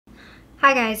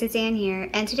Hi guys, it's Anne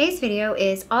here, and today's video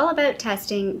is all about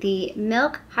testing the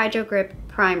Milk Hydrogrip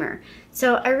primer.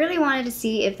 So I really wanted to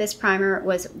see if this primer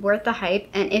was worth the hype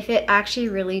and if it actually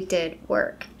really did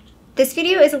work. This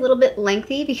video is a little bit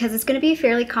lengthy because it's going to be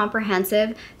fairly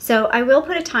comprehensive, so I will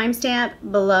put a timestamp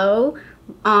below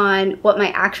on what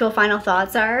my actual final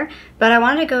thoughts are, but I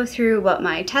wanted to go through what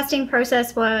my testing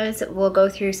process was. We'll go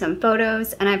through some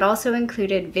photos, and I've also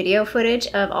included video footage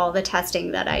of all the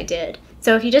testing that I did.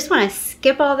 So if you just want to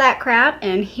skip all that crap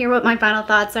and hear what my final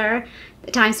thoughts are,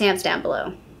 the timestamp's down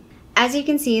below. As you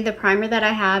can see, the primer that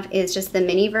I have is just the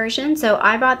mini version. So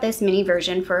I bought this mini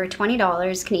version for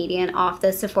 $20 Canadian off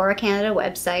the Sephora Canada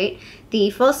website. The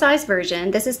full-size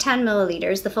version, this is 10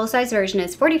 milliliters. The full-size version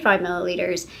is 45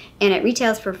 milliliters and it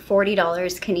retails for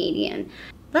 $40 Canadian.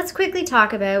 Let's quickly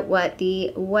talk about what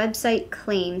the website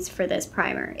claims for this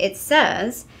primer. It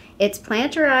says it's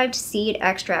plant-derived seed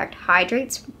extract,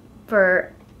 hydrates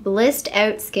for blissed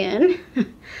out skin.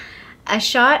 A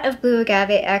shot of blue agave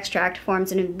extract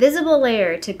forms an invisible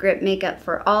layer to grip makeup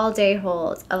for all day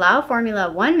holds. Allow formula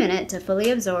 1 minute to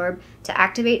fully absorb to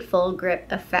activate full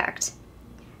grip effect.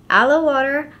 Aloe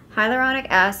water, hyaluronic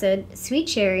acid, sweet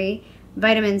cherry,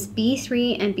 vitamins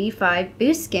B3 and B5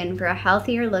 boost skin for a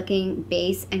healthier looking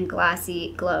base and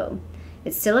glassy glow.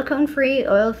 It's silicone free,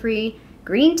 oil free,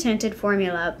 green tinted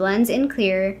formula, blends in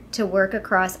clear to work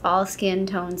across all skin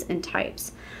tones and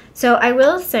types. So I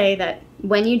will say that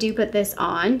when you do put this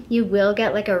on, you will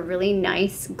get like a really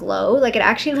nice glow. Like, it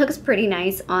actually looks pretty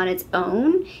nice on its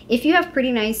own. If you have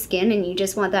pretty nice skin and you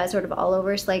just want that sort of all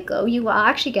over slight glow, you will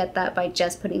actually get that by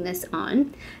just putting this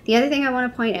on. The other thing I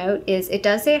want to point out is it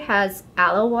does say it has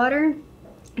aloe water.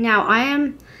 Now, I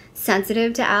am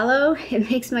sensitive to aloe. It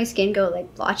makes my skin go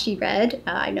like blotchy red.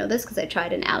 I know this because I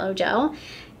tried an aloe gel.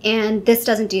 And this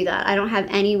doesn't do that. I don't have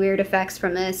any weird effects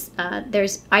from this. I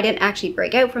didn't actually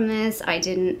break out from this. I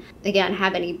didn't, again,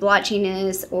 have any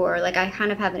blotchiness, or like I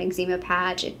kind of have an eczema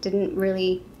patch. It didn't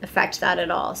really affect that at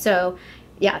all. So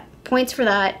yeah, points for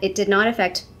that. It did not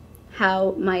affect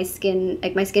how my skin,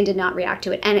 like my skin did not react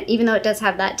to it. And even though it does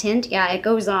have that tint, yeah, it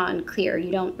goes on clear.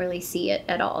 You don't really see it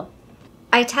at all.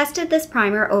 I tested this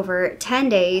primer over 10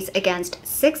 days against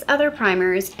 6 other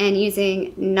primers and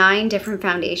using 9 different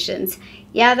foundations.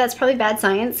 Yeah, that's probably bad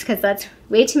science because that's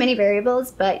way too many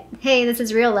variables, but hey, this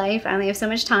is real life. I only have so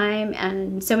much time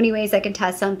and so many ways I can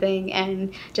test something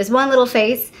and just one little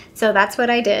face, so that's what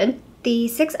I did. The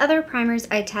 6 other primers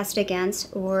I tested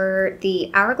against were the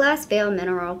Hourglass Veil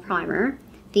Mineral Primer,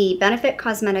 the Benefit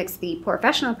Cosmetics The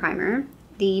Porefessional Primer,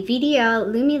 the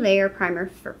VDL Lumi Layer Primer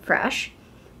for Fresh,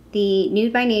 the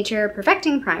Nude by Nature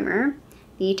Perfecting Primer,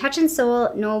 the Touch in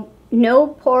Soul No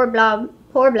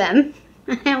Problem.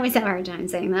 I always have a hard time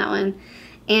saying that one.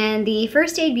 And the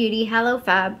First Aid Beauty Hello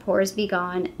Fab Pores Be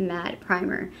Gone Matte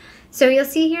Primer. So you'll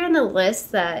see here in the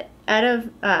list that out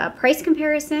of price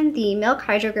comparison, the Milk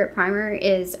Hydrogrip Primer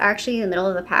is actually in the middle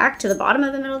of the pack, to the bottom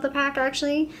of the middle of the pack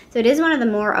actually. So it is one of the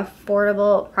more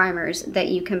affordable primers that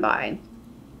you can buy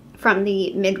from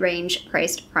the mid-range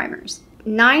priced primers.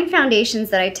 9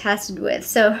 foundations that I tested with.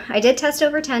 So I did test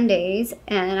over 10 days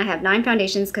and I have 9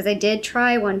 foundations because I did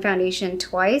try one foundation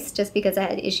twice just because I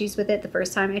had issues with it the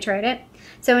first time I tried it.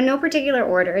 So in no particular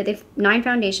order, the 9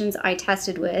 foundations I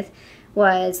tested with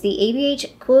was the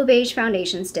ABH Cool Beige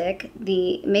Foundation Stick,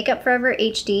 the Makeup Forever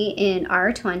HD in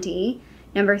R20,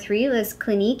 number 3 was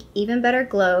Clinique Even Better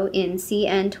Glow in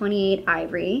CN28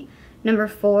 Ivory, number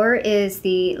 4 is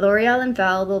the L'Oreal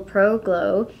Infallible Pro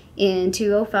Glow in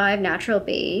 205 Natural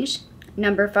Beige.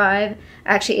 Number 5,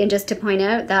 actually, and just to point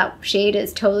out, that shade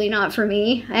is totally not for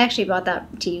me. I actually bought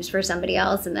that to use for somebody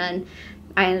else, and then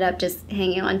I ended up just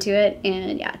hanging on to it,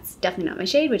 and yeah, it's definitely not my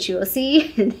shade, which you will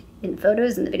see in the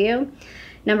photos in the video.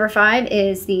 Number 5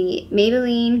 is the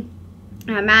Maybelline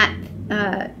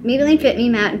Maybelline Fit Me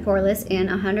Matte and Poreless in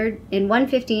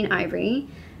 115 Ivory.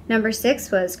 Number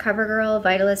 6 was Covergirl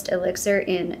Vitalist Elixir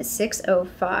in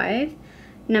 605.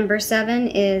 Number 7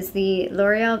 is the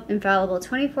L'Oreal Infallible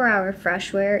 24-Hour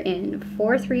Freshwear in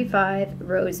 435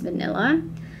 Rose Vanilla.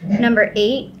 Number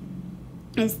 8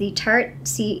 is the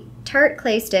Tarte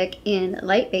Clay Stick in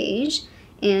Light Beige.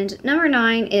 And number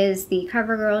 9 is the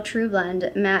Covergirl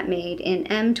Trublend Matte Made in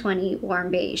M20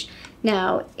 Warm Beige.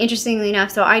 Now, interestingly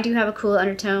enough, so I do have a cool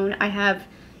undertone. I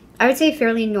would say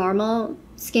fairly normal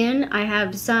skin. I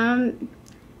have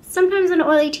sometimes an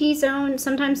oily T-zone,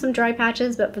 sometimes some dry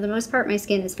patches, but for the most part my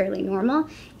skin is fairly normal,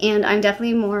 and I'm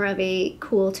definitely more of a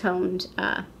cool-toned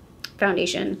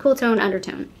foundation, cool-tone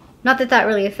undertone. Not that that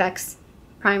really affects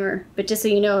primer, but just so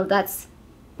you know, that's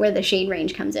where the shade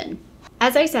range comes in.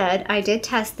 As I said, I did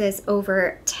test this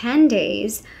over 10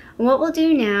 days. What we'll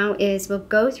do now is we'll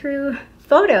go through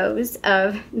photos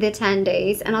of the 10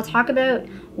 days, and I'll talk about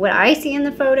what I see in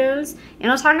the photos, and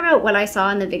I'll talk about what I saw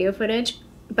in the video footage,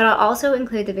 but I'll also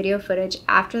include the video footage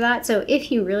after that. So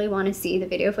if you really want to see the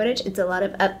video footage, it's a lot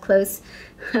of up close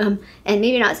and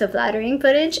maybe not so flattering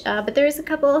footage, but there's a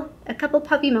couple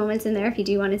puppy moments in there. If you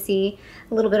do want to see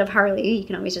a little bit of Harley, you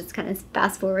can always just kind of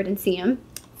fast forward and see him.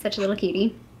 Such a little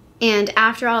cutie. And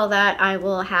after all that, I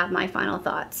will have my final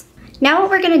thoughts. Now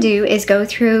what we're going to do is go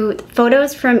through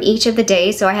photos from each of the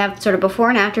days. So I have sort of before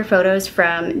and after photos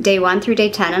from day 1 through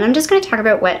day 10, and I'm just going to talk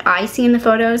about what I see in the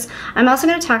photos. I'm also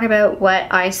going to talk about what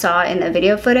I saw in the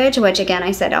video footage, which again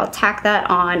I said I'll tack that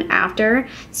on after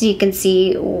so you can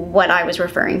see what I was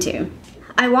referring to.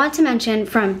 I want to mention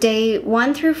from day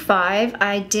 1 through 5,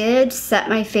 I did set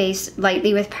my face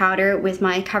lightly with powder with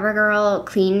my Covergirl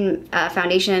Clean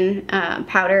Foundation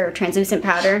powder, or translucent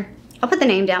powder. I'll put the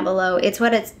name down below. It's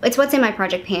what's in my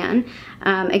project pan.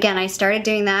 Again, I started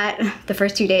doing that the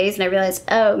first 2 days and I realized,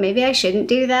 oh, maybe I shouldn't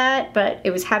do that, but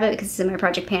it was habit because it's in my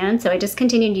project pan. So I just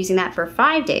continued using that for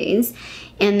 5 days.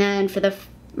 And then for the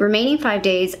remaining 5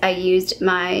 days, I used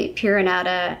my Pure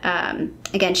Nata,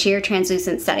 again, sheer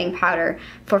translucent setting powder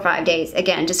for 5 days.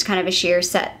 Again, just kind of a sheer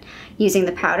set using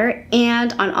the powder.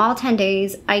 And on all 10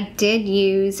 days, I did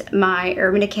use my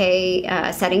Urban Decay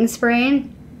setting spray,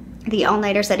 the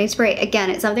all-nighter setting spray.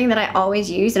 Again, it's something that I always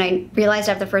use, and I realized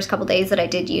after the first couple days that I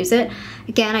did use it.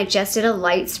 Again, I just did a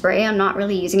light spray. I'm not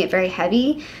really using it very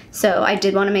heavy, so I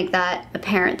did want to make that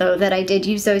apparent, though, that I did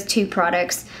use those 2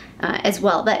 products as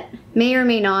well. That may or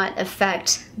may not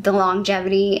affect the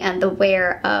longevity and the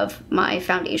wear of my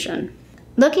foundation.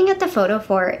 Looking at the photo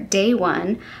for day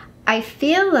 1, I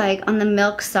feel like on the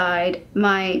Milk side,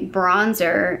 my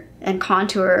bronzer and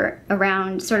contour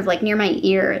around sort of like near my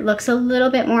ear looks a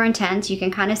little bit more intense. You can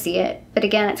kind of see it, but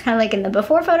again, it's kind of like in the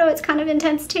before photo, it's kind of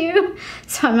intense too.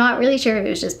 So I'm not really sure if it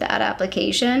was just bad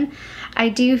application. I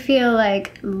do feel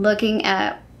like looking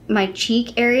at my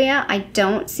cheek area, I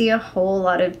don't see a whole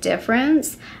lot of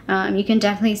difference. You can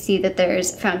definitely see that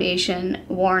there's foundation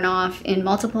worn off in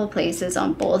multiple places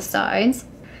on both sides.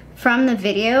 From the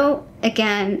video,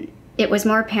 again, it was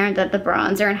more apparent that the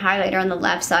bronzer and highlighter on the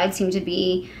left side seemed to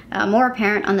be more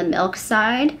apparent on the Milk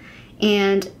side.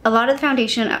 And a lot of the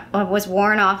foundation was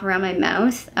worn off around my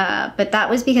mouth, but that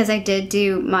was because I did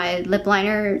do my lip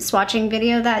liner swatching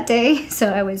video that day. So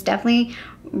I was definitely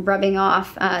rubbing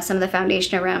off some of the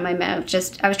foundation around my mouth.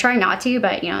 I was trying not to,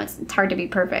 but you know, it's hard to be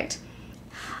perfect.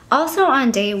 Also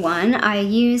on day 1, I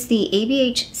used the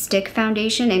ABH Stick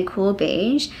Foundation in Cool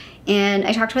Beige. And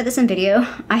I talked about this in video.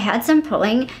 I had some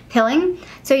pilling.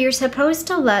 So you're supposed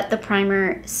to let the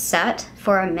primer set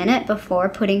for a minute before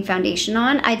putting foundation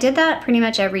on. I did that pretty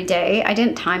much every day. I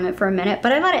didn't time it for a minute,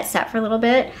 but I let it set for a little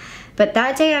bit. But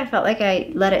that day I felt like I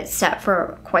let it set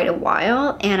for quite a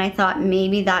while, and I thought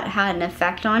maybe that had an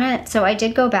effect on it. So I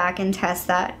did go back and test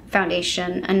that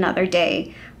foundation another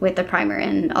day with the primer,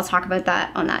 and I'll talk about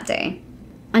that on that day.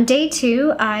 On day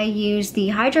 2, I used the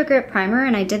Hydrogrip primer,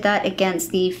 and I did that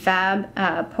against the Fab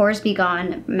Pores Be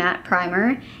Gone matte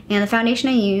primer. And the foundation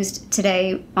I used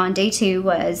today on day 2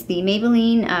 was the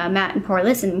Maybelline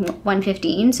Matte+Poreless in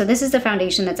 115. So this is the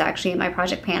foundation that's actually in my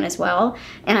project pan as well,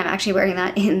 and I'm actually wearing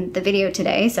that in the video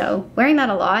today, so wearing that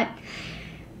a lot.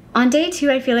 On day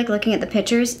 2, I feel like looking at the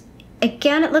pictures,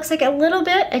 again, it looks like a little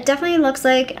bit, it definitely looks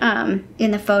like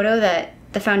in the photo that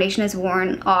the foundation is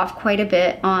worn off quite a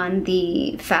bit on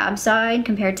the Fab side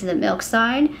compared to the Milk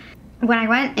side. When I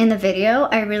went in the video,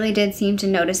 I really did seem to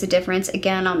notice a difference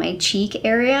again on my cheek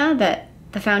area, that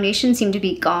the foundation seemed to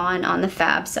be gone on the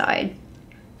Fab side.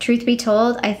 Truth be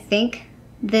told, I think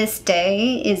this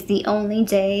day is the only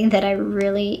day that I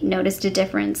really noticed a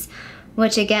difference,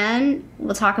 which again,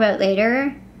 we'll talk about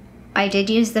later. I did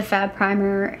use the Fab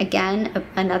primer again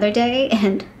another day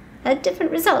and had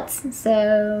different results,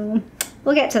 so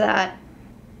we'll get to that.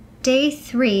 Day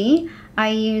 3, I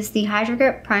used the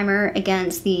Hydrogrip primer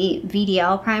against the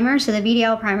VDL primer. So the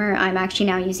VDL primer I'm actually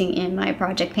now using in my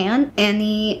project pan. And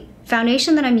the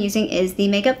foundation that I'm using is the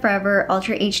Makeup Forever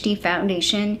Ultra HD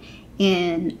foundation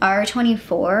in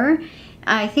R24.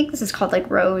 I think this is called like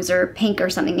Rose or Pink or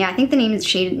something. Yeah, I think the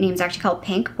shade name is actually called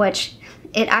Pink, which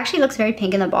it actually looks very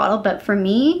pink in the bottle, but for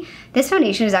me, this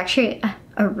foundation is actually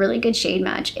a really good shade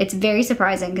match. It's very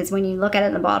surprising because when you look at it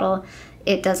in the bottle,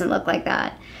 it doesn't look like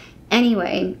that.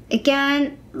 Anyway,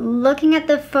 again, looking at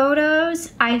the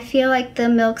photos, I feel like the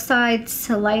Milk side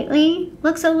slightly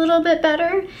looks a little bit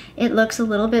better. It looks a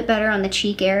little bit better on the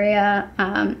cheek area,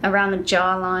 around the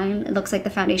jawline. It looks like the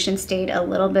foundation stayed a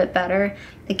little bit better.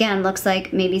 Again, looks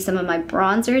like maybe some of my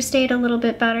bronzer stayed a little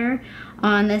bit better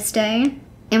on this day.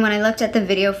 And when I looked at the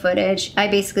video footage, I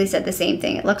basically said the same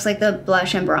thing. It looks like the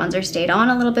blush and bronzer stayed on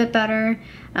a little bit better.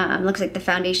 Looks like the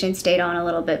foundation stayed on a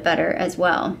little bit better as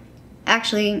well.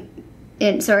 Actually,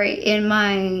 in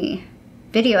my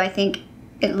video, I think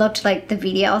it looked like the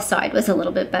VDL side was a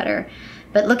little bit better.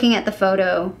 But looking at the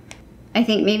photo, I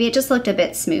think maybe it just looked a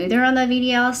bit smoother on the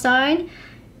VDL side.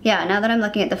 Yeah, now that I'm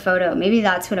looking at the photo, maybe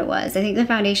that's what it was. I think the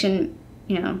foundation,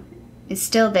 you know, is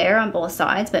still there on both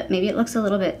sides, but maybe it looks a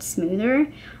little bit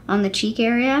smoother on the cheek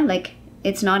area. Like,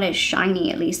 it's not as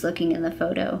shiny, at least looking in the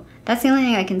photo. That's the only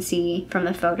thing I can see from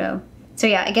the photo. So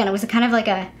yeah, again, it was kind of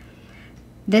like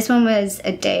this one was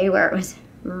a day where it was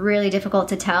really difficult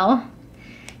to tell.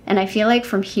 And I feel like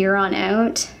from here on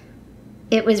out,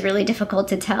 it was really difficult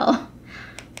to tell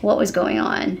what was going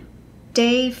on.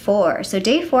 Day 4. So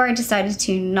day 4, I decided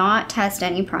to not test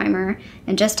any primer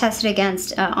and just test it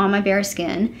against on my bare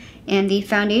skin. And the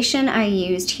foundation I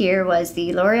used here was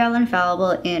the L'Oreal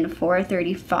Infallible in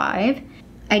 435.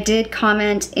 I did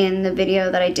comment in the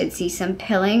video that I did see some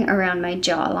pilling around my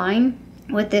jawline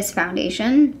with this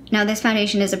foundation. Now this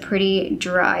foundation is a pretty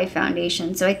dry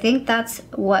foundation, so I think that's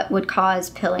what would cause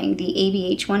pilling. The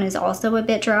ABH one is also a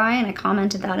bit dry, and I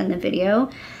commented that in the video.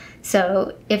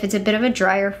 So if it's a bit of a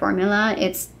drier formula,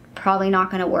 it's probably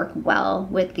not going to work well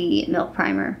with the Milk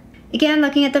primer. Again,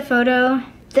 looking at the photo,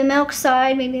 the Milk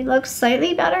side maybe looks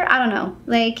slightly better. I don't know.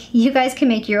 Like, you guys can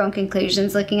make your own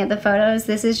conclusions looking at the photos.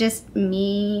 This is just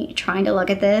me trying to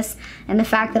look at this, and the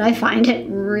fact that I find it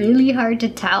really hard to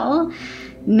tell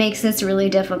makes this really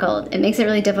difficult. It makes it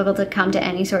really difficult to come to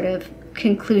any sort of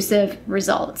conclusive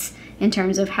results in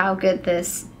terms of how good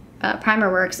this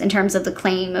primer works in terms of the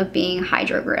claim of being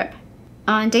Hydrogrip.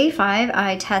 On day 5,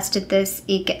 I tested this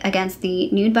against the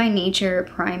Nude by Nature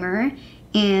primer,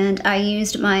 and I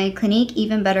used my Clinique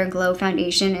Even Better Glow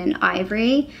foundation in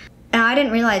Ivory. And I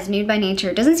didn't realize Nude by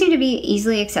Nature doesn't seem to be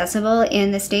easily accessible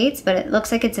in the States, but it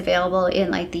looks like it's available in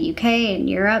like the UK and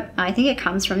Europe. I think it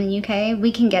comes from the UK.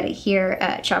 We can get it here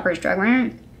at Shoppers Drug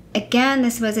Mart. Again,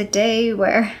 this was a day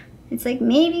where it's like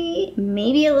maybe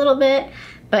a little bit,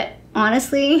 but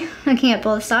honestly, looking at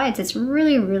both sides, it's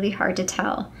really, really hard to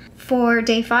tell. For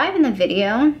day 5 in the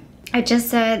video, I just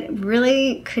said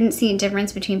really couldn't see a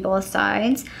difference between both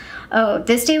sides. Oh,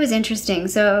 this day was interesting.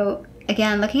 So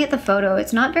again, looking at the photo,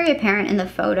 it's not very apparent in the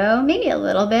photo, maybe a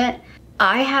little bit.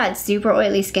 I had super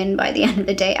oily skin by the end of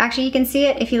the day. Actually, you can see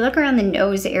it if you look around the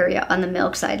nose area on the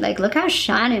Milk side. Like, look how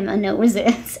shiny my nose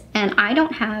is. And I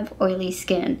don't have oily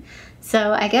skin.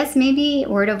 So I guess maybe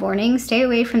word of warning, stay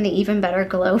away from the Even Better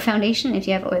Glow foundation if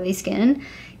you have oily skin,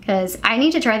 because I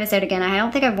need to try this out again. I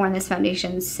don't think I've worn this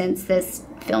foundation since this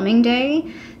filming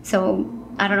day, so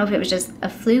I don't know if it was just a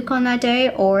fluke on that day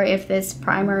or if this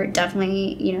primer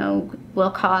definitely, you know,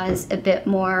 will cause a bit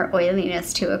more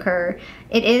oiliness to occur.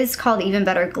 It is called Even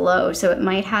Better Glow, so it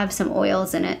might have some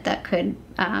oils in it that could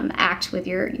act with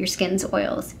your skin's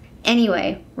oils.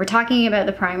 Anyway, we're talking about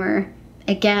the primer.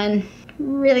 Again,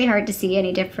 really hard to see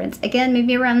any difference. Again,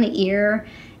 maybe around the ear,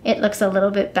 it looks a little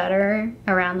bit better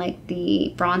around like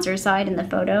the bronzer side in the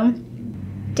photo.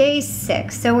 Day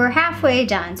 6, so we're halfway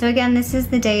done. So again, this is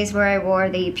the days where I wore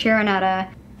the Pure Netta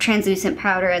translucent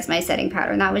powder as my setting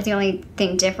powder, and that was the only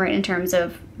thing different in terms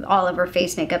of all over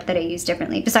face makeup that I used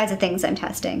differently, besides the things I'm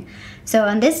testing. So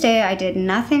on this day, I did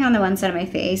nothing on the one side of my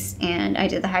face, and I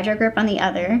did the Hydrogrip on the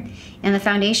other, and the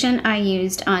foundation I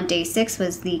used on day 6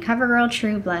 was the Covergirl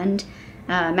Trublend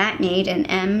Matte Made in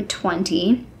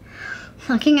M20.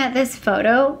 Looking at this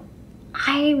photo,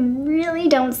 I really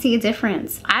don't see a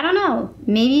difference. I don't know.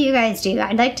 Maybe you guys do.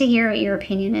 I'd like to hear what your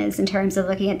opinion is in terms of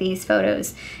looking at these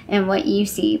photos and what you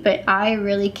see, but I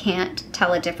really can't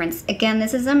tell a difference. Again,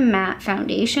 this is a matte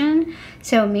foundation,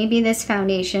 so maybe this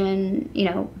foundation, you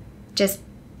know, just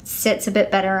sits a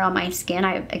bit better on my skin.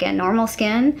 Again, normal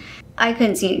skin. I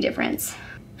couldn't see any difference.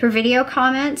 For video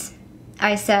comments,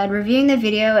 I said, reviewing the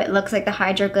video, it looks like the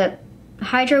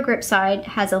Hydrogrip side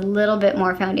has a little bit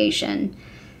more foundation.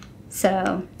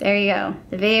 So there you go.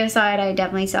 The video side, I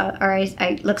definitely saw, or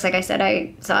I looks like I said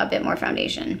I saw a bit more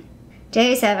foundation.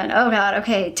 Day 7, oh God,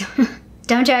 okay.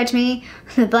 Don't judge me,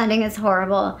 the blending is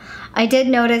horrible. I did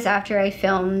notice after I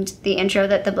filmed the intro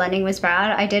that the blending was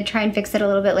bad. I did try and fix it a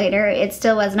little bit later. It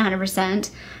still wasn't 100%,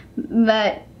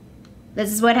 but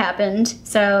this is what happened.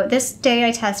 So this day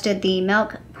I tested the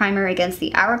Milk primer against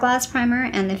the Hourglass primer,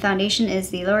 and the foundation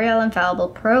is the L'Oreal Infallible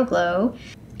Pro Glow.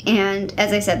 And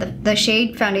as I said, the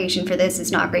shade foundation for this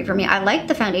is not great for me. I like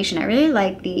the foundation. I really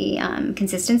like the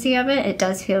consistency of it. It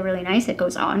does feel really nice. It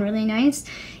goes on really nice.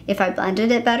 If I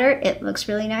blended it better, it looks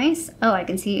really nice. Oh, I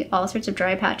can see all sorts of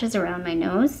dry patches around my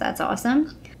nose. That's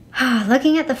awesome.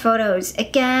 Looking at the photos,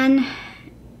 again,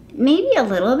 maybe a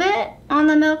little bit on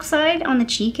the milk side, on the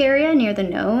cheek area near the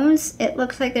nose. It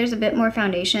looks like there's a bit more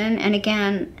foundation, and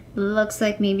again, looks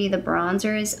like maybe the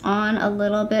bronzer is on a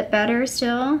little bit better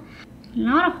still.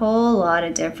 Not a whole lot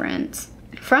of difference.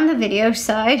 From the video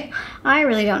side, I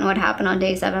really don't know what happened on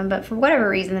day 7, but for whatever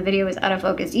reason, the video was out of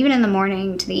focus. Even in the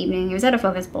morning to the evening, it was out of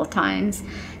focus both times.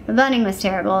 The blending was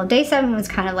terrible. Day 7 was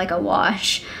kind of like a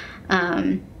wash.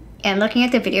 And looking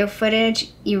at the video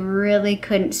footage, you really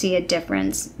couldn't see a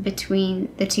difference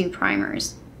between the two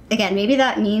primers. Again, maybe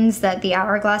that means that the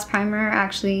Hourglass primer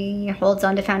actually holds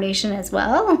onto foundation as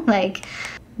well. Like,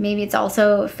 maybe it's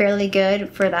also fairly good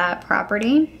for that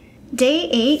property. Day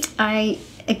 8,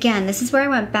 again, this is where I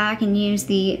went back and used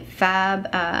the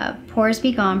Fab Pores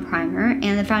Be Gone primer,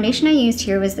 and the foundation I used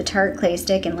here was the Tarte Clay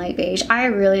Stick in Light Beige. I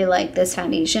really like this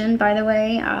foundation, by the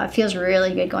way. It feels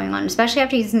really good going on, especially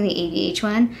after using the ABH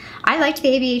one. I liked the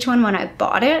ABH one when I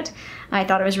bought it. I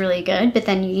thought it was really good, but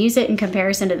then you use it in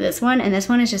comparison to this one, and this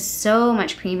one is just so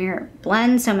much creamier,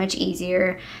 blends so much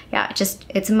easier. Yeah,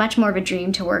 it's much more of a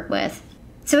dream to work with.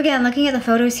 So again, looking at the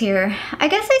photos here, I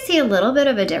guess I see a little bit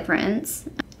of a difference.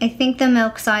 I think the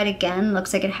milk side, again,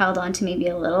 looks like it held on to maybe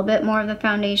a little bit more of the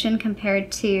foundation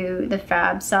compared to the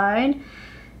Fab side.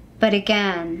 But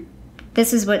again,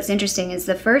 this is what's interesting, is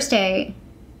the first day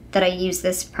that I used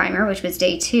this primer, which was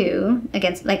day 2,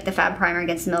 against like the Fab primer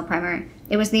against the milk primer,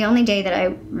 it was the only day that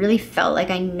I really felt like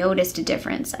I noticed a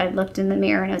difference. I looked in the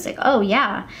mirror and I was like, oh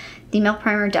yeah, the milk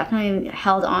primer definitely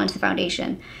held on to the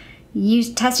foundation.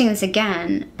 Testing this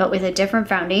again, but with a different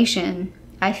foundation,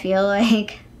 I feel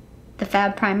like the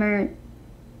Fab primer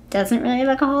doesn't really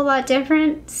look a whole lot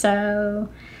different. So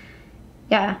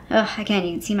yeah, again,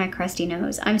 you can see my crusty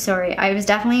nose. I'm sorry, I was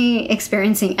definitely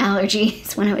experiencing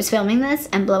allergies when I was filming this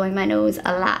and blowing my nose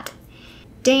a lot.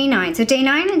 Day 9. So day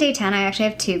 9 and day 10, I actually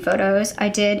have 2 photos. I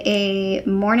did a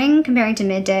morning comparing to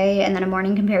midday and then a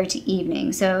morning compared to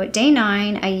evening. So day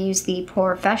 9, I used the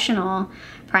Professional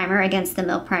primer against the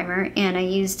milk primer, and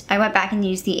I went back and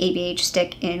used the ABH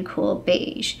stick in Cool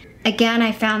Beige. Again,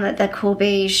 I found that the Cool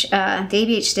Beige, the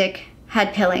ABH stick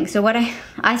had pilling. So what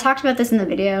I talked about this in the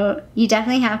video, you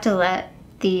definitely have to let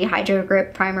the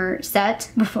Hydrogrip primer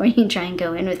set before you try and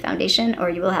go in with foundation, or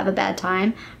you will have a bad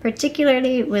time,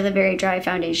 particularly with a very dry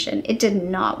foundation. It did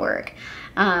not work.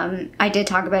 I did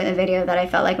talk about in the video that I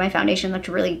felt like my foundation looked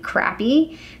really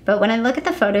crappy, but when I look at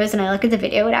the photos and I look at the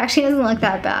video, it actually doesn't look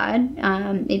that bad.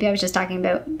 Maybe I was just talking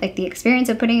about like the experience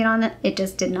of putting it on, it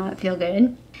just did not feel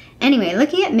good. Anyway,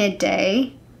 looking at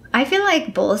midday, I feel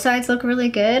like both sides look really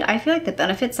good. I feel like the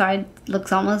Benefit side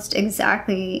looks almost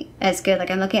exactly as good.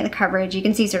 Like I'm looking at the coverage, you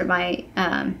can see sort of my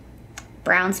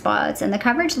brown spots, and the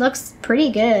coverage looks pretty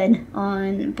good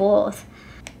on both.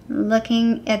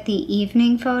 Looking at the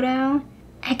evening photo,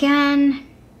 again,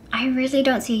 I really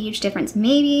don't see a huge difference.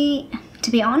 Maybe,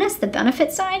 to be honest, the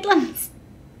Benefit side looks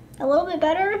a little bit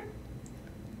better,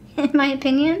 in my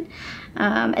opinion.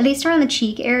 At least around the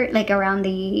cheek area, like around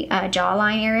the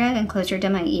jawline area and closer to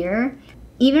my ear.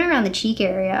 Even around the cheek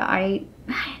area, I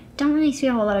don't really see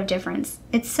a whole lot of difference.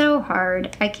 It's so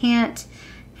hard. I can't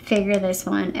figure this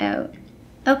one out.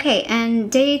 Okay, and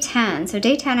day 10. So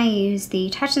day 10, I used the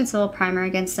Touch and Soul primer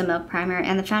against the milk primer,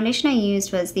 and the foundation I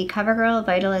used was the Covergirl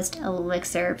Vitalist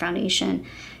Elixir foundation.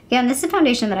 Again, this is a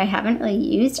foundation that I haven't really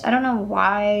used. I don't know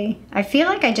why. I feel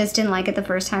like I just didn't like it the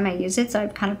first time I used it, so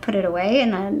I've kind of put it away,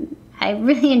 and then I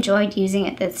really enjoyed using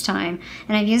it this time.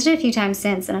 And I've used it a few times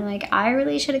since, and I'm like, I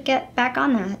really should get back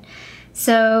on that.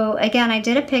 So again, I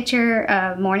did a picture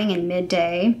of morning and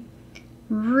midday.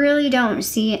 Really don't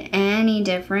see any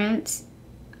difference.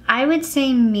 I would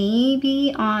say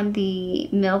maybe on the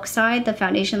milk side, the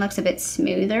foundation looks a bit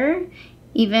smoother,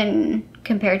 even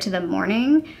compared to the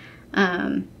morning.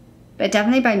 But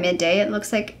definitely by midday, it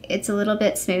looks like it's a little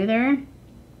bit smoother.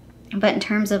 But in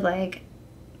terms of like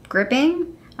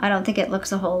gripping, I don't think it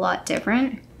looks a whole lot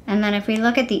different. And then if we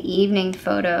look at the evening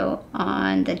photo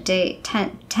on the day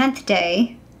 10th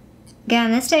day,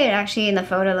 again, this day it actually in the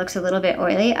photo looks a little bit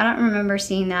oily. I don't remember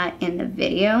seeing that in the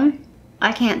video.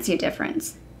 I can't see a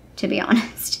difference, to be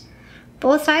honest.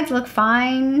 Both sides look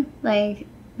fine. Like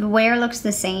the wear looks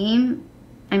the same.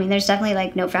 I mean, there's definitely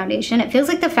like no foundation. It feels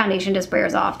like the foundation just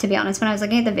wears off, to be honest. When I was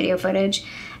looking at the video footage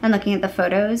and looking at the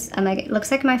photos, I'm like, it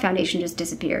looks like my foundation just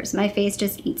disappears. My face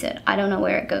just eats it. I don't know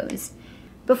where it goes.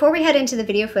 Before we head into the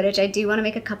video footage, I do want to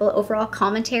make a couple of overall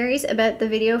commentaries about the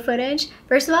video footage.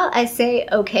 First of all, I say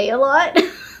okay a lot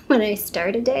when I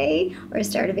start a day or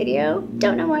start a video.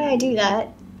 Don't know why I do that.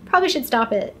 Probably should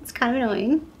stop it. It's kind of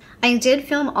annoying. I did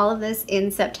film all of this in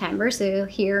September, so you'll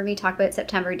hear me talk about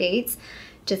September dates.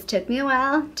 Just took me a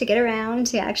while to get around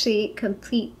to actually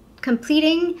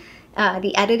completing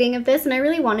the editing of this, and I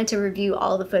really wanted to review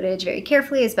all the footage very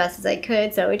carefully as best as I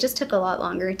could, so it just took a lot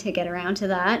longer to get around to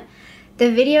that. The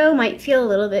video might feel a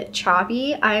little bit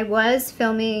choppy. I was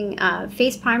filming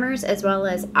face primers as well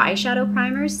as eyeshadow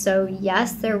primers, so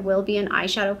yes, there will be an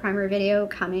eyeshadow primer video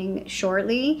coming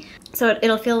shortly. So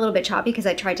it'll feel a little bit choppy because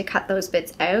I tried to cut those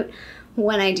bits out.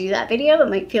 When I do that video, it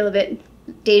might feel a bit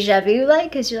deja vu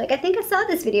like, because you're like, I think I saw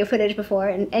this video footage before,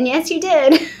 and yes you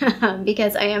did,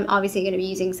 because I am obviously going to be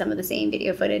using some of the same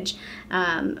video footage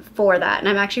for that, and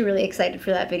I'm actually really excited for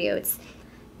that video. It's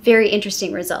very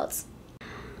interesting results.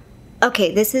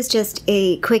 Okay, this is just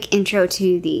a quick intro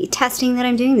to the testing that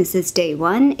I'm doing. This is day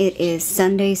 1. It is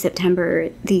Sunday, September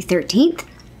the 13th.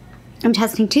 I'm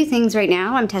testing 2 things right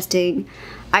now. I'm testing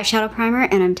eyeshadow primer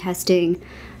and I'm testing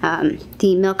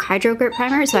the Milk Hydrogrip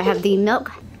primer. So I have the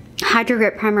Milk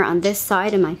Hydrogrip primer on this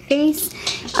side of my face.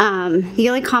 The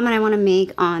only comment I want to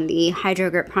make on the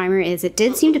Hydrogrip primer is it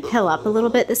did seem to pill up a little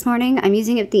bit this morning. I'm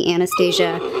using it with the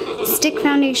Anastasia stick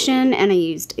foundation, and I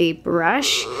used a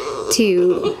brush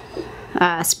to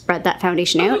spread that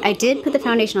foundation out. I did put the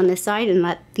foundation on this side and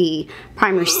let the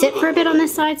primer sit for a bit on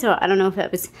this side, so I don't know if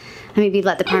that was, I maybe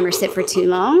let the primer sit for too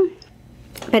long.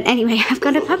 But anyway, I've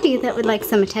got a puppy that would like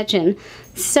some attention,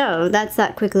 so that's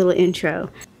that quick little intro.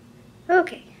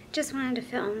 Okay, just wanted to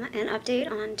film an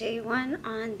update on day 1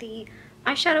 on the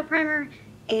eyeshadow primer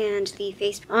and the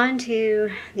face onto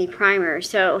the primer.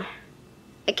 So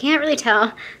I can't really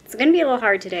tell. It's going to be a little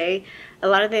hard today. A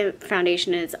lot of the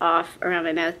foundation is off around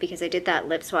my mouth because I did that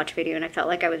lip swatch video and I felt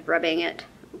like I was rubbing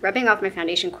off my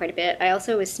foundation quite a bit. I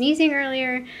also was sneezing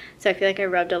earlier, so I feel like I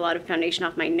rubbed a lot of foundation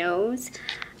off my nose.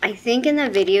 I think in the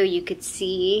video you could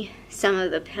see some of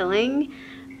the pilling.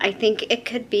 I think it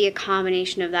could be a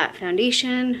combination of that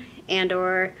foundation and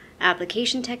or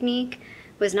application technique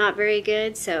was not very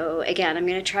good. So again, I'm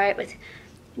going to try it with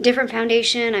different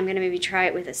foundation. I'm going to maybe try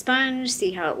it with a sponge,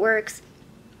 see how it works.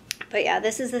 But yeah,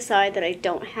 this is the side that I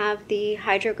don't have the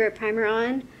Hydrogrip primer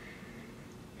on,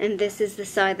 and this is the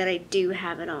side that I do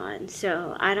have it on.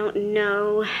 So I don't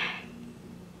know,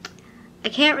 I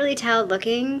can't really tell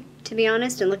looking, to be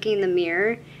honest, and looking in the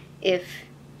mirror, if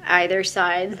either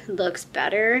side looks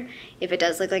better, if it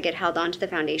does look like it held on to the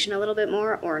foundation a little bit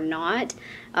more or not.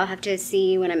 I'll have to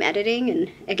see when I'm editing,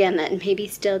 and again, that maybe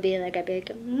still be like a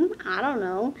big, I don't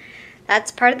know.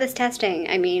 That's part of this testing.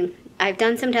 I mean, I've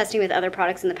done some testing with other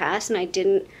products in the past and I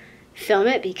didn't film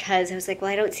it because I was like,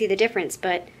 well, I don't see the difference,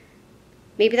 but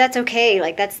maybe that's okay.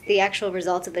 Like, that's the actual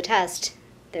results of the test.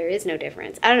 There is no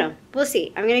difference. I don't know. We'll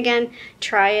see. I'm going to, again,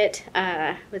 try it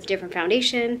with different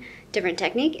foundation, different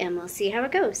technique, and we'll see how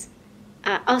it goes.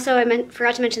 Also, I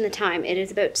forgot to mention the time. It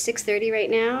is about 6:30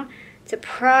 right now. It's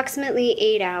approximately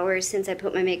 8 hours since I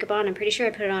put my makeup on. I'm pretty sure I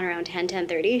put it on around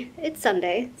 10:30. It's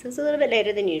Sunday, so it's a little bit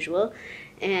later than usual.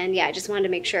 And yeah, I just wanted to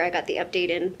make sure I got the update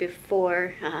in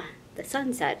before the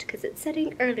sunset, because it's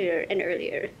setting earlier and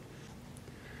earlier.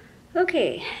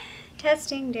 Okay,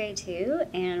 testing day 2,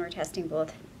 and we're testing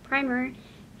both primer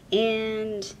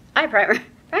and eye primer.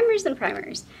 Primers and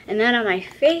primers. And then on my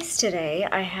face today,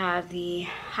 I have the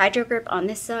Hydrogrip on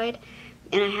this side,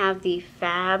 and I have the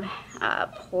Fab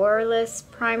Poreless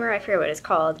primer. I forget what it's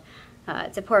called.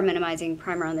 It's a pore minimizing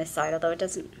primer on this side, although it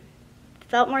doesn't,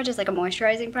 felt more just like a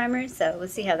moisturizing primer, so we'll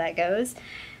see how that goes.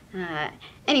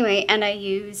 Anyway, and I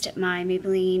used my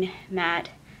Maybelline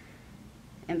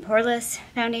Matte+Poreless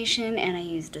foundation, and I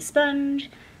used a sponge,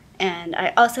 and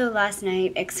I also last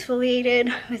night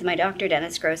exfoliated with my Dr.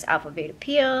 Dennis Gross Alpha Beta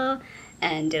Peel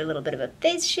and did a little bit of a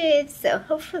face shade, so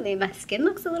hopefully my skin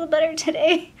looks a little better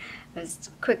today. I was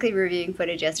quickly reviewing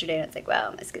footage yesterday and I was like,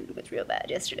 wow, my skin was real bad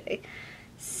yesterday.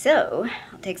 So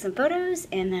I'll take some photos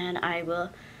and then I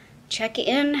will check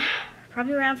in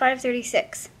probably around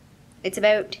 5:36. It's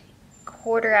about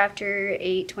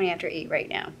 8:15, 20 after 8 right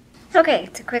now. Okay,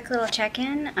 it's a quick little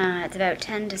check-in. It's about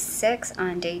 10 to 6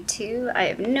 on day 2. I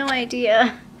have no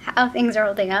idea how things are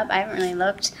holding up. I haven't really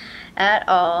looked at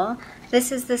all.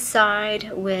 This is the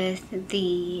side with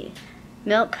the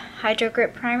Milk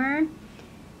Hydrogrip primer.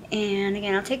 And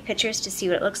again, I'll take pictures to see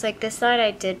what it looks like. This side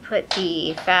I did put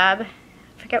the Fab,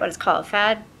 I forget what it's called,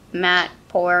 Fab Matte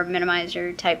Pore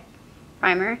Minimizer type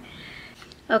primer.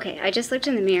 Okay, I just looked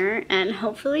in the mirror and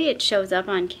hopefully it shows up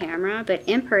on camera, but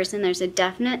in person there's a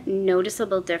definite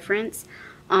noticeable difference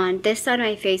on this side of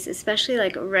my face, especially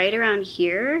like right around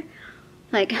here.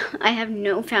 Like, I have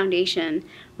no foundation,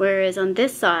 whereas on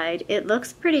this side it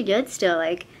looks pretty good still.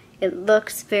 Like, it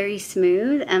looks very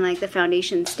smooth and like the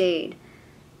foundation stayed.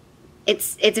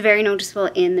 It's very noticeable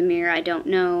in the mirror. I don't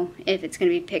know if it's going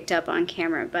to be picked up on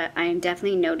camera, but I am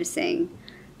definitely noticing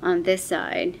on this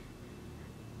side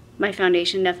my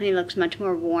foundation definitely looks much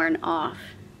more worn off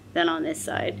than on this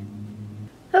side.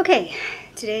 Okay,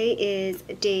 today is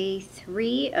day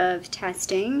 3 of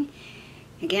testing.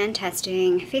 Again,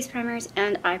 testing face primers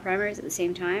and eye primers at the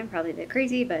same time. Probably a bit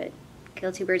crazy, but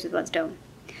kill 2 birds with 1 stone.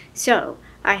 So,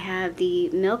 I have the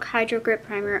Milk Hydrogrip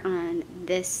primer on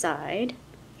this side,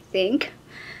 I think.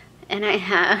 And I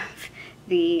have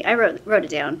I wrote it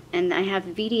down, and I have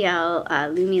the VDL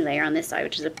Lumi Layer on this side,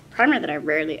 which is a primer that I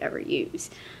rarely ever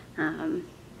use.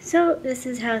 So this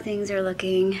is how things are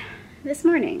looking this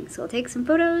morning. So we'll take some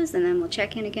photos and then we'll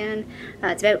check in again.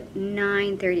 It's about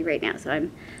 9:30 right now, so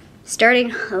I'm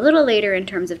starting a little later in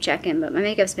terms of check-in, but my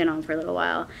makeup's been on for a little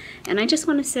while. And I just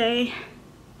want to say,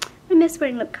 I miss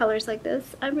wearing lip colors like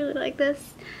this. I really like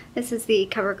this. This is the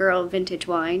Covergirl Vintage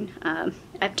Wine.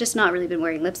 I've just not really been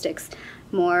wearing lipsticks,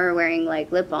 more wearing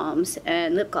like lip balms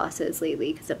and lip glosses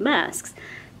lately because of masks.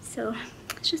 So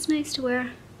it's just nice to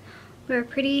wear a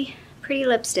pretty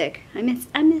lipstick. I miss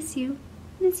you.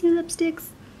 Miss you, lipsticks.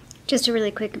 Just a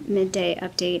really quick midday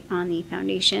update on the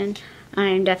foundation.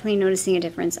 I'm definitely noticing a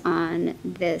difference on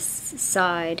this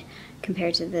side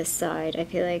compared to this side. I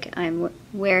feel like I'm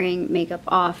wearing makeup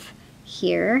off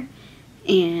here,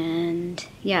 and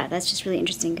yeah, that's just really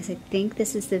interesting because I think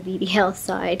this is the VDL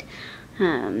side,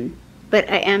 but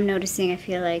I am noticing, I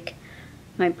feel like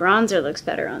my bronzer looks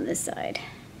better on this side.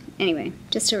 Anyway,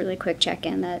 just a really quick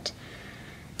check-in that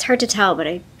it's hard to tell, but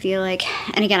I feel like,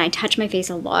 and again, I touch my face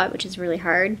a lot, which is really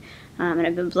hard, and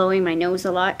I've been blowing my nose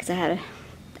a lot because I had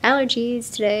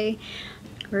allergies today.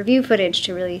 Review footage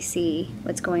to really see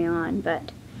what's going on,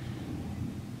 but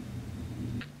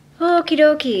okie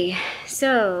dokie.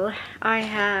 So I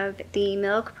have the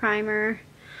Milk primer.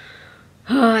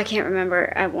 Oh, I can't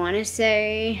remember. I want to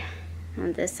say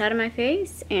on this side of my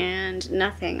face and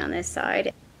nothing on this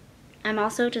side. I'm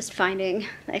also just finding,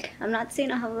 like, I'm not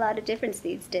seeing a whole lot of difference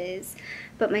these days,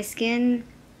 but my skin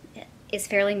is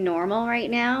fairly normal right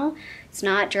now. It's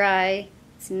not dry,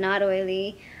 it's not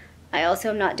oily. I also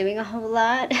am not doing a whole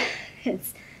lot.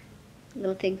 It's a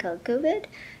little thing called COVID.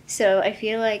 So I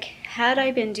feel like had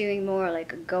I been doing more,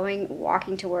 like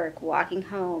walking to work, walking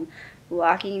home,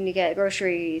 walking to get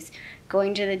groceries,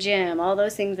 going to the gym, all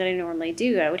those things that I normally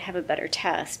do, I would have a better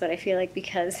test. But I feel like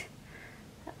because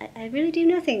I really do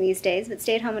nothing these days but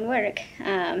stay at home and work,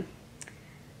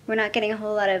 we're not getting a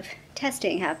whole lot of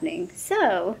testing happening.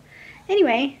 So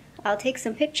anyway, I'll take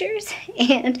some pictures,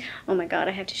 and oh my god,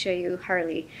 I have to show you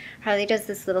Harley. Harley does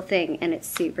this little thing and it's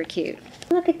super cute.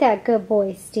 Look at that good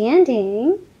boy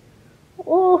standing.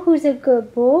 Oh, who's a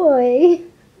good boy?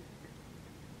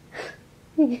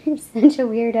 You're such a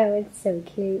weirdo, it's so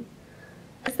cute.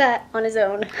 What's that on his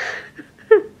own?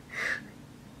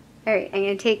 Alright, I'm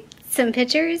gonna take some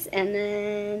pictures and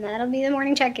then that'll be the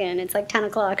morning check-in. It's like 10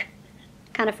 o'clock.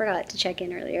 Kind of forgot to check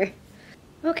in earlier.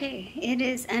 Okay, it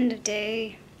is end of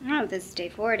day. I don't know if this is day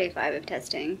 4 or day 5 of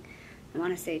testing. I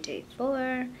want to say day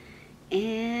 4.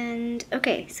 And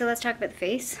okay, so let's talk about the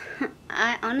face.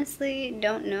 I honestly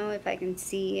don't know if I can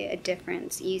see a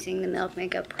difference using the Milk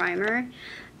Makeup Primer.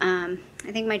 I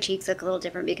think my cheeks look a little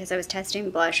different because I was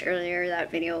testing blush earlier.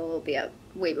 That video will be up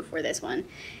way before this one.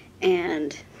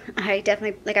 And I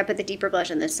definitely, like, I put the deeper blush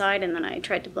on this side and then I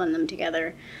tried to blend them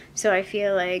together. So I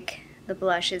feel like the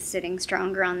blush is sitting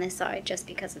stronger on this side just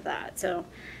because of that. So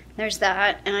there's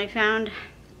that. And I found,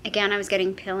 again, I was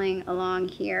getting pilling along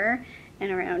here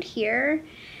and around here.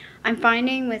 I'm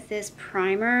finding with this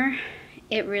primer,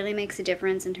 it really makes a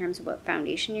difference in terms of what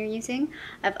foundation you're using.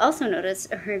 I've also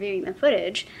noticed, reviewing the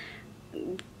footage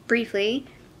briefly,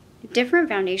 different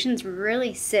foundations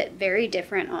really sit very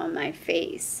different on my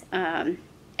face.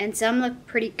 And some look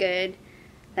pretty good,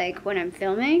 like when I'm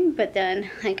filming, but then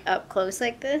like up close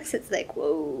like this, it's like,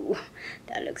 whoa,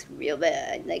 that looks real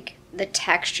bad. Like the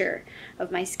texture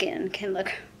of my skin can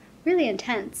look really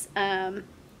intense,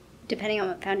 depending on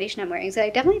what foundation I'm wearing. So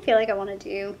I definitely feel like I want to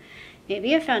do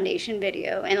maybe a foundation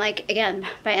video. And like, again,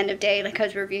 by end of day, like I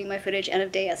was reviewing my footage end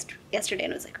of day yesterday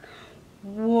and I was like,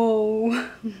 whoa,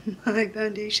 my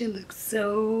foundation looks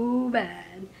so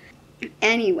bad.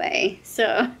 Anyway,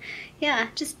 so yeah,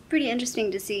 just pretty interesting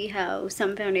to see how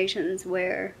some foundations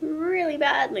wear really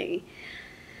badly.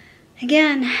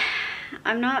 Again,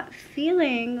 I'm not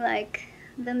feeling like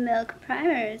the Milk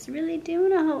Primer is really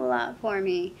doing a whole lot for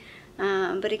me.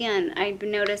 But again, I've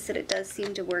noticed that it does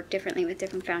seem to work differently with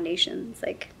different foundations.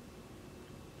 Like,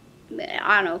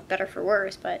 I don't know, better for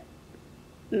worse, but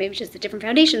maybe just the different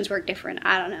foundations work different.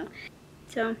 I don't know.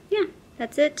 So yeah,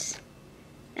 that's it.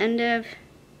 End of,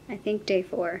 I think, day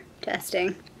 4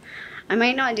 testing. I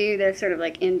might not do the sort of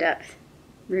like in-depth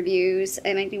reviews.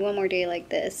 I might do one more day like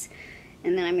this,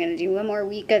 and then I'm going to do one more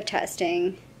week of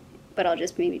testing, but I'll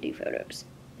just maybe do photos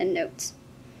and notes.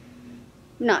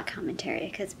 Not commentary,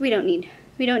 because we don't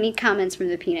need comments from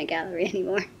the peanut gallery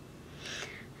anymore.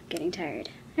 I'm getting tired.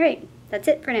 Alright, that's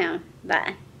it for now.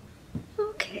 Bye.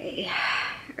 Okay,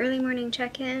 early morning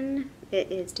check-in.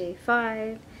 It is day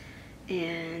 5,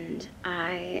 and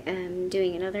I am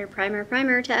doing another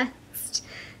primer test.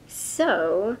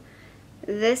 So,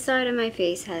 this side of my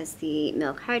face has the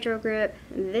Milk Hydrogrip.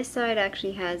 This side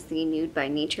actually has the Nude by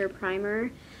Nature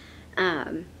primer.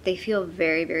 They feel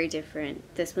very, very different.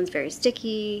 This one's very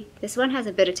sticky. This one has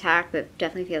a bit of tack, but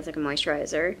definitely feels like a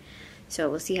moisturizer. So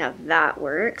we'll see how that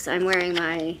works. I'm wearing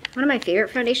one of my favorite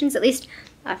foundations, at least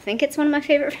I think it's one of my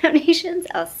favorite foundations.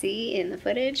 I'll see in the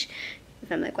footage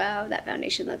if I'm like, wow, that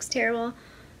foundation looks terrible.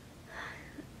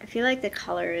 I feel like the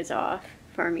color is off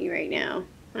for me right now.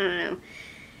 I don't know.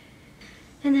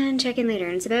 And then check in later,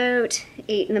 and it's about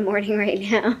 8 in the morning right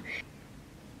now.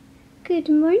 Good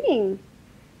morning.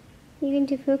 You going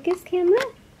to focus, camera?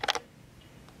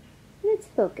 Let's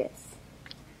focus.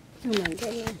 Oh my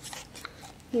goodness.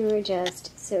 You were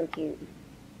just so cute.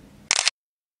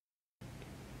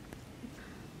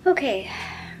 Okay,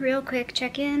 real quick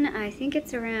check-in. I think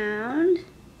it's around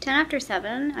 10 after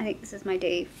 7. I think this is my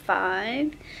day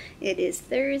 5. It is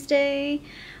Thursday.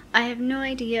 I have no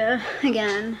idea,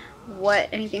 again, what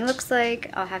anything looks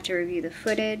like. I'll have to review the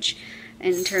footage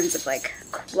in terms of like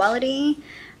quality.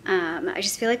 I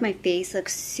just feel like my face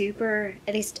looks super,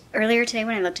 at least earlier today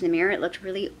when I looked in the mirror, it looked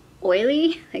really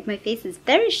oily. Like my face is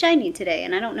very shiny today,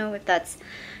 and I don't know if that's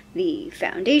the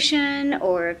foundation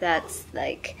or if that's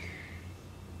like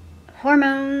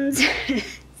hormones,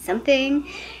 something.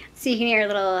 So you can hear a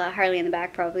little Harley in the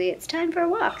back probably. It's time for a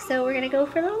walk, so we're gonna go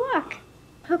for a little walk.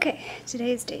 Okay,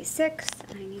 today is day 6.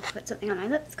 I need to put something on my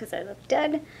lips because I look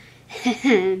dead.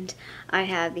 And I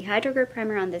have the Hydrogrip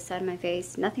primer on this side of my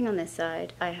face, nothing on this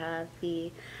side. I have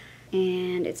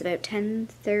and it's about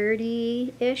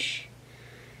 10:30-ish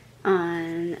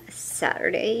on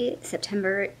Saturday,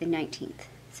 September the 19th.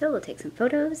 So we'll take some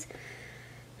photos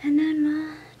and then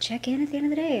we'll check in at the end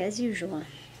of the day as usual.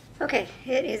 Okay,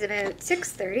 it is about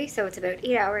 6:30, so it's about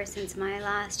 8 hours since my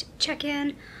last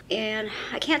check-in, and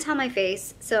I can't tell my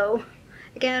face, so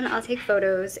again, I'll take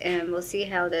photos and we'll see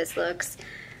how this looks.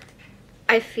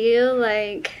 I feel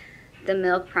like the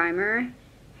Milk primer,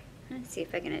 let's see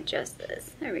if I can adjust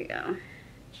this, there we go.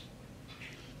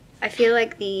 I feel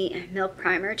like the Milk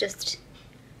primer just,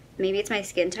 maybe it's my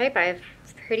skin type, I have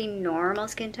pretty normal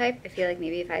skin type. I feel like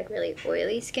maybe if I had really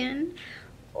oily skin,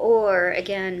 or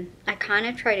again, I kind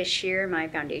of try to sheer my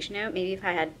foundation out. Maybe if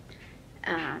I had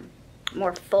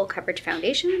more full coverage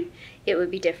foundation, it would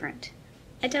be different.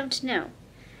 I don't know.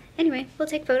 Anyway, we'll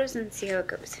take photos and see how it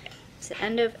goes. It's the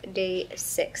end of day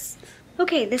 6.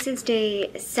 Okay, this is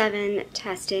day 7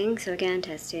 testing. So again,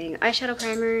 testing eyeshadow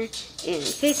primer and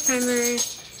face primer.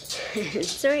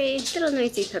 Sorry, little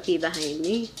noisy puppy behind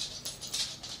me.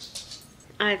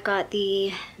 I've got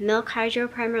the Milk Hydro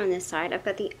primer on this side. I've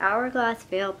got the Hourglass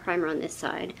Veil primer on this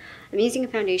side. I'm using a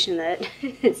foundation that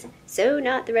is so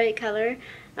not the right color.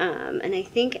 And I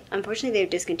think, unfortunately, they've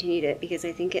discontinued it because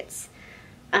I think it's,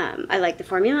 I like the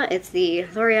formula. It's the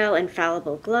L'Oreal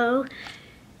Infallible Glow.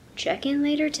 Check in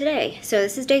later today. So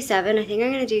this is day 7. I think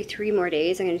I'm going to do 3 more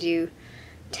days. I'm going to do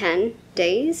 10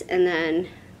 days and then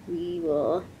we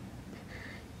will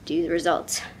do the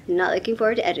results. Not looking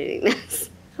forward to editing this.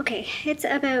 Okay, it's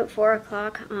about 4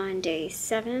 o'clock on day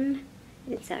 7.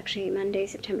 It's actually Monday,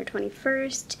 September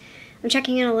 21st. I'm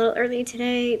checking in a little early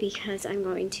today because I'm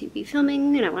going to be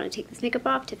filming and I want to take this makeup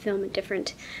off to film a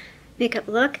different makeup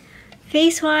look.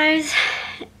 Face-wise,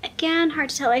 again, hard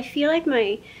to tell. I feel like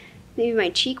maybe my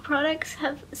cheek products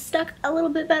have stuck a little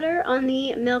bit better on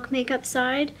the Milk makeup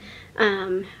side.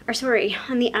 Or sorry,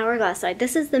 on the Hourglass side.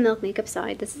 This is the Milk makeup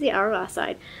side. This is the Hourglass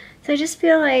side. So I just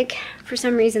feel like, for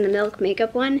some reason, the Milk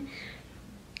makeup one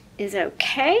is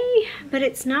okay, but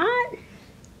it's not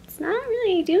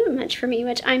really doing much for me,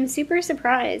 which I'm super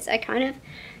surprised. I kind of,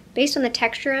 based on the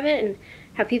texture of it and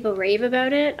how people rave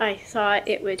about it, I thought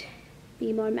it would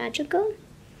be more magical.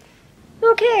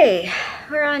 Okay,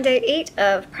 we're on day 8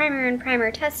 of primer and primer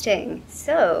testing.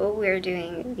 So we're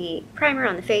doing the primer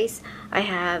on the face. I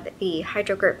have the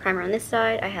Hydrogrip primer on this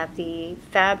side. I have the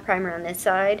Fab primer on this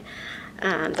side.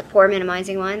 The pore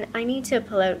minimizing one. I need to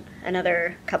pull out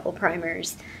another couple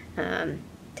primers to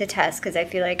test because I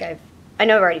feel like I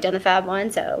know I've already done the Fab one,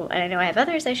 so I know I have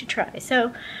others I should try.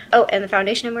 So, oh, and the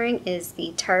foundation I'm wearing is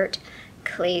the Tarte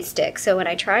Clay Stick. So when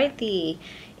I tried the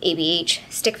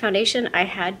ABH stick foundation, I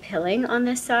had pilling on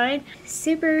this side.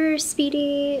 Super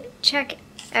speedy check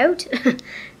out.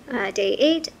 Day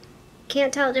 8.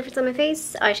 can't tell the difference on my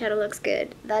face, eyeshadow looks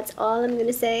good. That's all I'm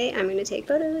gonna say. I'm gonna take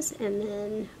photos and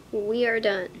then we are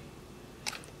done.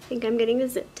 I think I'm getting a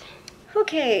zit.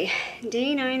 Okay,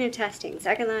 day 9 of testing,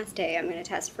 second last day. I'm gonna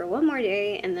test for one more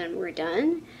day and then we're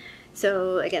done.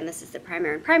 So again, this is the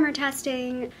primer and primer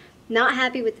testing. Not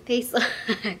happy with the face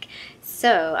look.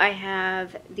 So I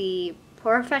have the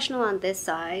Professional on this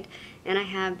side and I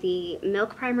have the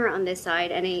Milk Primer on this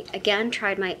side, and I again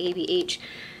tried my ABH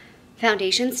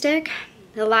foundation stick.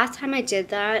 The last time I did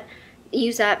that,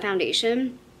 use that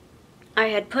foundation, I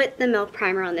had put the Milk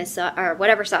Primer on this side, or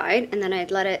whatever side, and then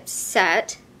I'd let it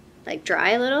set, like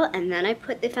dry a little, and then I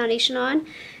put the foundation on,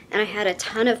 and I had a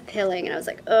ton of pilling, and I was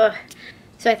like, ugh.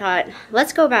 So I thought,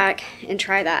 let's go back and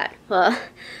try that. Well,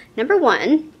 number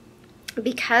one,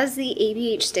 because the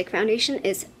ABH stick foundation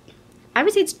is, I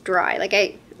would say it's dry. Like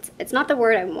it's not the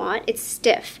word I want. It's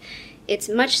stiff. It's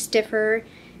much stiffer.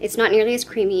 It's not nearly as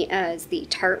creamy as the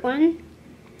Tarte one.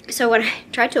 So when I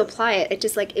tried to apply it, it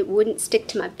just like, it wouldn't stick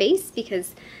to my face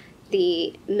because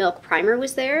the Milk Primer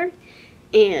was there.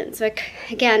 And so I,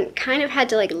 again, kind of had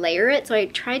to like layer it. So I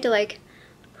tried to like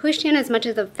push in as much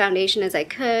of the foundation as I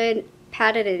could,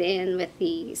 patted it in with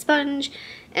the sponge,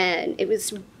 and it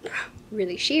was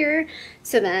really sheer.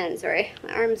 So then, sorry,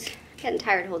 my arm's getting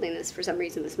tired holding this for some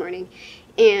reason this morning.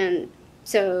 And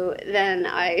so then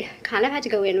I kind of had to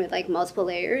go in with like multiple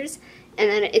layers, and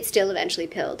then it still eventually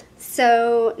pilled.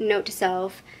 So note to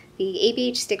self, the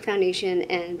ABH stick foundation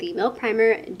and the Milk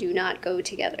Primer do not go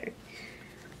together.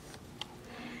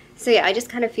 So yeah, I just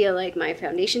kind of feel like my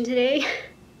foundation today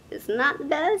is not the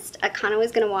best. I kind of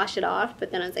was going to wash it off,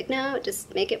 but then I was like, no,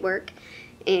 just make it work.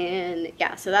 And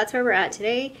yeah, so that's where we're at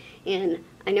today. And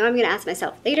I know I'm going to ask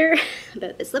myself later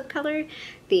about this lip color.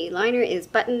 The liner is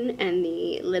Button and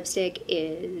the lipstick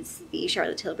is the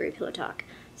Charlotte Tilbury Pillow Talk.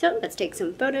 So let's take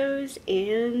some photos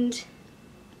and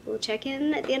we'll check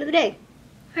in at the end of the day.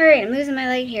 Alright, I'm losing my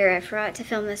light here. I forgot to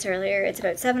film this earlier. It's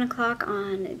about 7 o'clock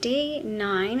on day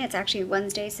 9. It's actually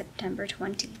Wednesday, September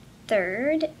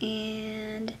 23rd.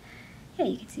 And yeah,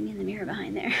 you can see me in the mirror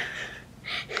behind there.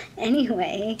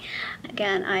 Anyway,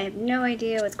 again, I have no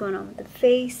idea what's going on with the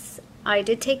face. I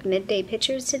did take midday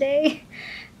pictures today.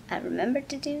 I remembered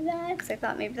to do that because I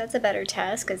thought maybe that's a better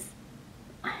test, because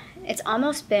it's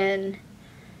almost been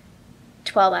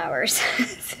 12 hours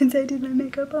since I did my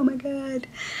makeup. Oh my god.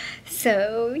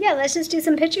 So yeah, let's just do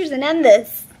some pictures and end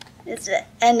this. Just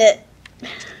end it.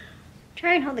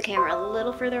 Try and hold the camera a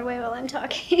little further away while I'm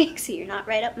talking so you're not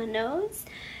right up my nose.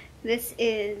 This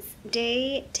is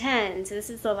day 10, so this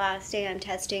is the last day I'm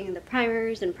testing the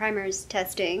primers and primers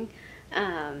testing.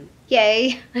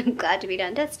 Yay, I'm glad to be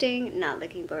done testing. Not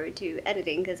looking forward to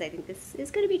editing because I think this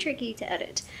is going to be tricky to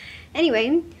edit.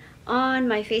 Anyway, on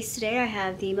my face today I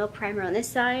have the Milk Primer on this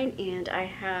side and I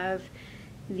have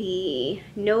the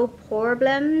No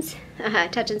Problems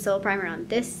Touch and Soul Primer on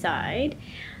this side.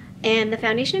 And the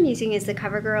foundation I'm using is the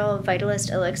Covergirl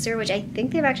Vitalist Elixir, which I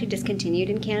think they've actually discontinued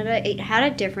in Canada. It had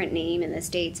a different name in the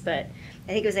States, but I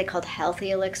think it was like called Healthy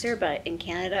Elixir, but in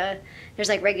Canada there's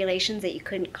like regulations that you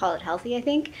couldn't call it healthy, I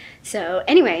think. So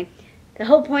anyway, the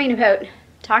whole point about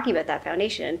talking about that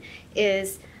foundation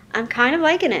is I'm kind of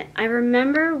liking it. I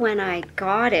remember when I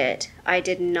got it, I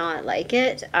did not like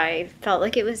it. I felt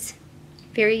like it was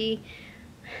very,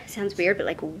 sounds weird, but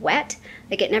like wet.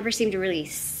 Like it never seemed to really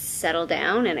settle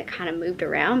down and it kind of moved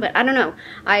around, but I don't know.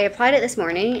 I applied it this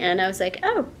morning and I was like,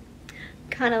 oh,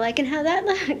 kind of liking how that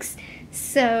looks.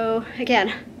 So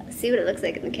again, let's see what it looks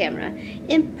like in the camera.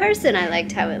 In person, I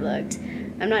liked how it looked.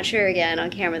 I'm not sure again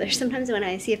on camera. There's sometimes when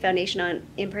I see a foundation on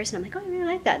in person, I'm like, oh, I really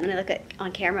like that. And then I look at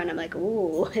on camera and I'm like,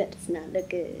 ooh, that does not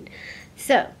look good.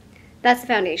 So that's the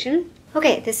foundation.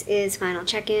 Okay, this is final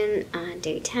check-in on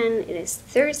day 10. It is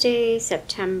Thursday,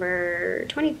 September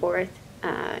 24th.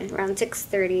 Around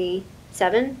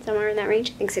 6:37, somewhere in that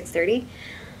range. I think 6:30.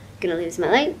 Gonna lose my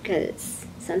light because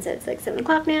sunset's like 7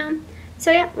 o'clock now. So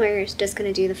yeah, we're just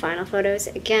gonna do the final photos.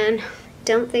 Again,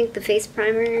 don't think the face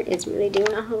primer is really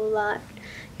doing a whole lot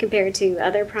compared to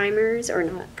other primers, or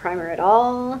not primer at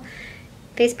all.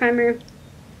 Face primer,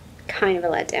 kind of a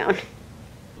letdown.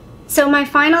 So my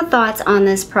final thoughts on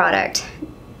this product.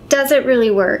 Does it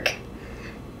really work?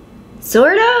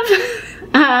 Sort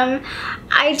of.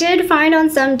 I did find on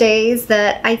some days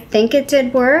that I think it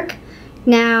did work.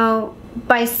 Now,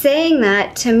 by saying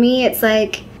that, to me it's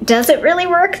like, does it really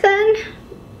work then?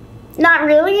 Not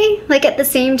really, like at the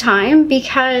same time,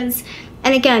 because,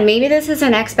 and again, maybe this is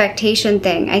an expectation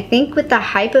thing. I think with the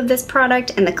hype of this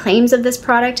product and the claims of this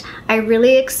product, I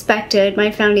really expected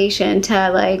my foundation to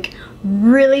like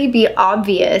really be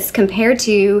obvious compared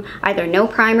to either no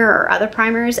primer or other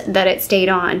primers that it stayed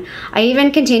on. I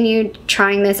even continued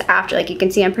trying this after, like you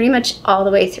can see I'm pretty much all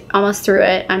the way almost through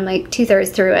it. I'm like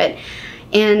 2/3 through it,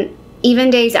 and even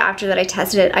days after that I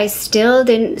tested it, I still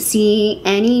didn't see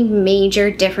any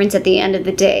major difference at the end of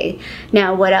the day.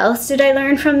 Now, what else did I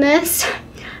learn from this?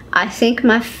 I think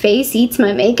my face eats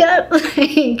my makeup.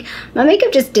 Like, my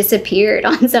makeup just disappeared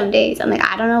on some days. I'm like,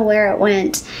 I don't know where it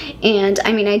went. And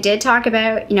I mean, I did talk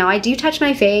about, you know, I do touch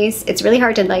my face. It's really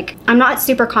hard to, like, I'm not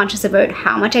super conscious about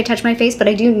how much I touch my face, but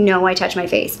I do know I touch my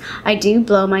face. I do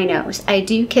blow my nose. I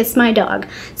do kiss my dog.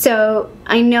 So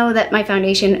I know that my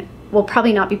foundation will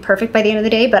probably not be perfect by the end of the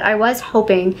day, but I was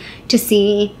hoping to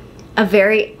see a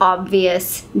very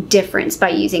obvious difference by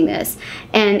using this.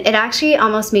 And it actually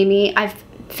almost made me, I've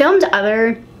filmed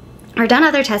done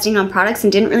other testing on products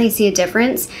and didn't really see a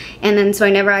difference, and then so I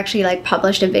never actually like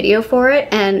published a video for it,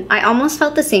 and I almost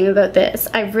felt the same about this.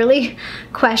 I've really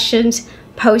questioned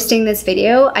posting this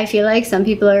video. I feel like some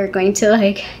people are going to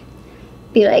like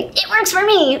be like, it works for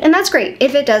me, and that's great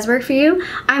if it does work for you.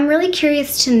 I'm really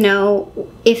curious to know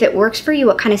if it works for you,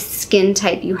 what kind of skin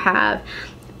type you have.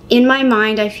 In my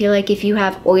mind, I feel like if you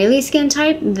have oily skin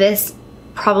type, this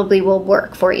probably will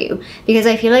work for you, because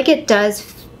I feel like it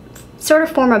does sort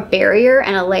of form a barrier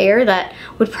and a layer that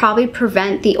would probably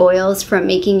prevent the oils from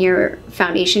making your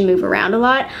foundation move around a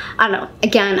lot. I don't know.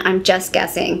 Again, I'm just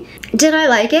guessing. Did I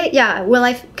like it? Yeah. Will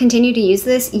I continue to use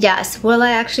this? Yes. Will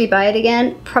I actually buy it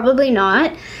again? Probably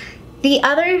not. The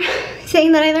other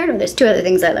thing that I learned, well, there's two other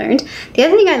things I learned. The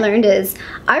other thing I learned is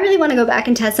I really want to go back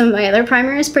and test some of my other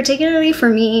primers, particularly for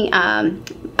me.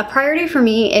 A priority for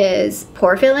me is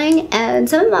pore filling, and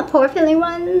some of my pore filling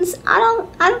ones, I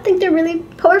don't think they're really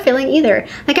pore filling either.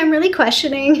 Like, I'm really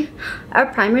questioning, are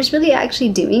primers really actually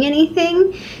doing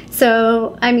anything?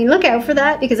 So, I mean, look out for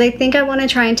that, because I think I want to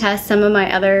try and test some of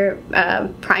my other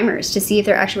primers to see if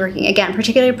they're actually working. Again,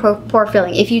 particularly pore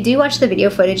filling. If you do watch the video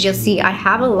footage, you'll see I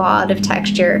have a lot of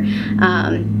texture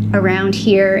around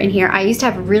here and here. I used to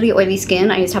have really oily skin.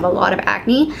 I used to have a lot of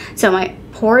acne, so my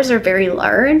pores are very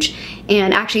large,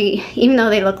 and actually, even though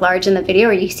they look large in the video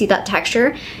or you see that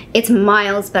texture, it's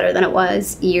miles better than it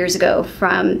was years ago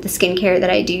from the skincare that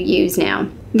I do use now.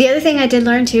 The other thing I did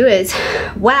learn too is,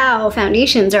 wow,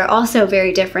 foundations are also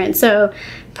very different. So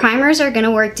primers are going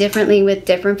to work differently with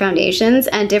different foundations,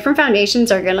 and different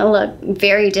foundations are going to look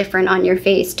very different on your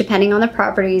face depending on the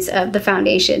properties of the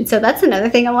foundation. So that's another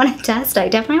thing I want to test. I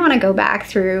definitely want to go back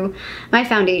through my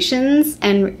foundations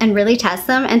and really test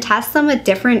them with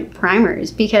different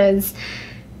primers, because,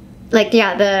 like,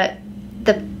 yeah,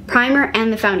 the primer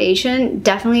and the foundation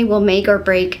definitely will make or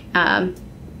break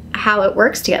how it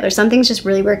works together. Some things just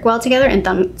really work well together,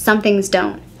 and some things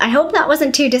don't. I hope that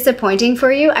wasn't too disappointing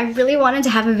for you. I really wanted to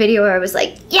have a video where I was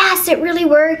like, yes, it really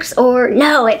works, or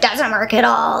no, it doesn't work at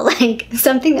all. Like,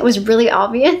 something that was really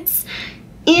obvious,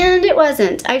 and it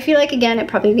wasn't. I feel like, again, it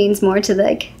probably leans more to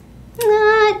like,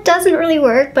 it doesn't really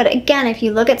work. But again, if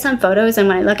you look at some photos and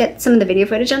when I look at some of the video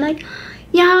footage, I'm like,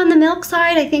 yeah, on the Milk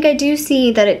side, I think I do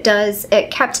see that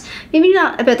it kept, maybe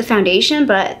not about the foundation,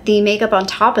 but the makeup on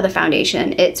top of the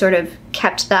foundation, it sort of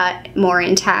kept that more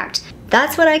intact.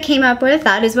 That's what I came up with.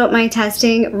 That is what my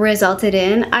testing resulted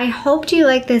in. I hoped you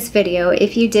liked this video.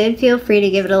 If you did, feel free to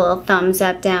give it a little thumbs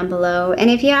up down below. And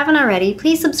if you haven't already,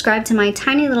 please subscribe to my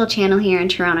tiny little channel here in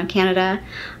Toronto, Canada.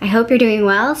 I hope you're doing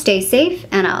well, stay safe,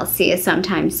 and I'll see you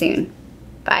sometime soon.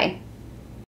 Bye.